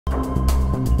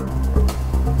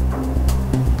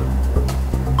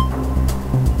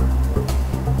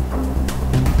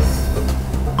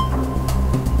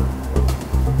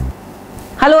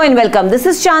Hello and welcome. This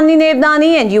is Chandni Nebnani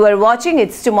and you are watching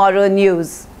It's Tomorrow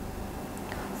News.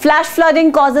 Flash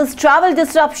flooding causes travel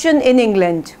disruption in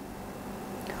England.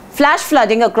 Flash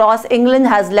flooding across England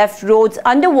has left roads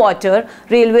underwater,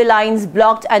 railway lines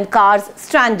blocked and cars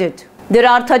stranded. There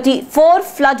are 34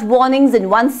 flood warnings and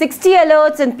 160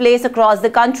 alerts in place across the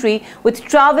country, with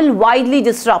travel widely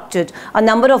disrupted. A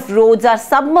number of roads are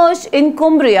submerged in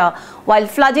Cumbria, while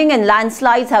flooding and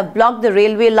landslides have blocked the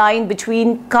railway line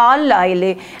between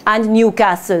Carlisle and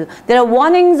Newcastle. There are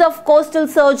warnings of coastal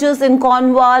surges in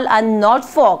Cornwall and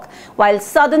Norfolk, while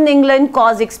southern England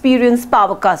experienced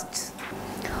power cuts.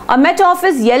 A Met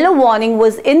Office yellow warning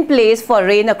was in place for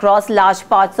rain across large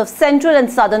parts of central and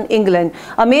southern England.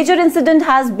 A major incident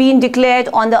has been declared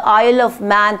on the Isle of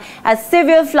Man as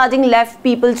severe flooding left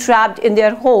people trapped in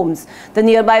their homes. The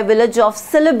nearby village of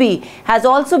Sillaby has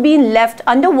also been left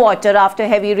underwater after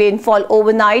heavy rainfall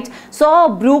overnight saw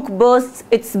a brook burst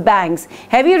its banks.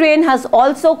 Heavy rain has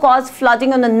also caused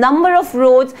flooding on a number of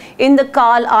roads in the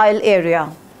Carlisle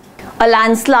area. A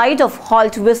landslide of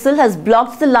Halt Whistle has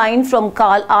blocked the line from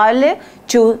Carlisle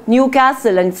to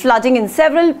Newcastle, and flooding in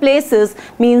several places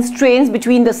means trains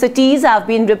between the cities have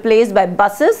been replaced by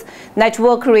buses,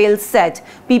 Network Rail said.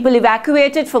 People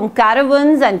evacuated from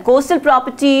caravans and coastal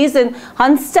properties in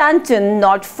Hunstanton,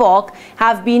 Norfolk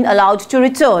have been allowed to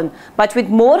return. But with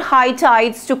more high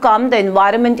tides to come, the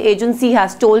Environment Agency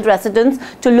has told residents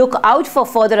to look out for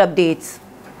further updates.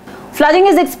 Flooding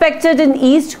is expected in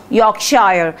East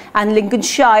Yorkshire and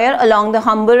Lincolnshire along the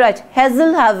Humber at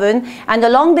Hazelhaven and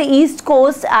along the east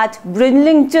coast at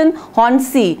Bridlington,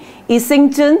 Hornsey,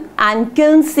 Easington and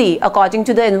Kilnsea, according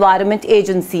to the Environment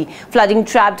Agency. Flooding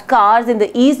trapped cars in the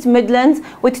East Midlands,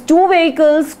 with 2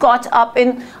 vehicles caught up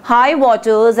in high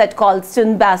waters at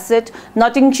Colston Bassett,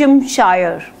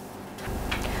 Nottinghamshire.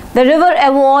 The River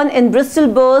Avon in Bristol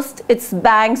burst its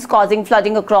banks, causing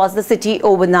flooding across the city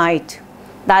overnight.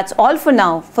 That's all for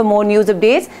now. For more news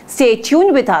updates, stay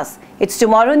tuned with us. It's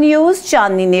Tomorrow News,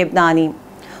 Chandni Nebnani.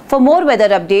 For more weather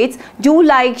updates, do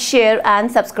like, share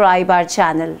and subscribe our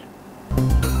channel.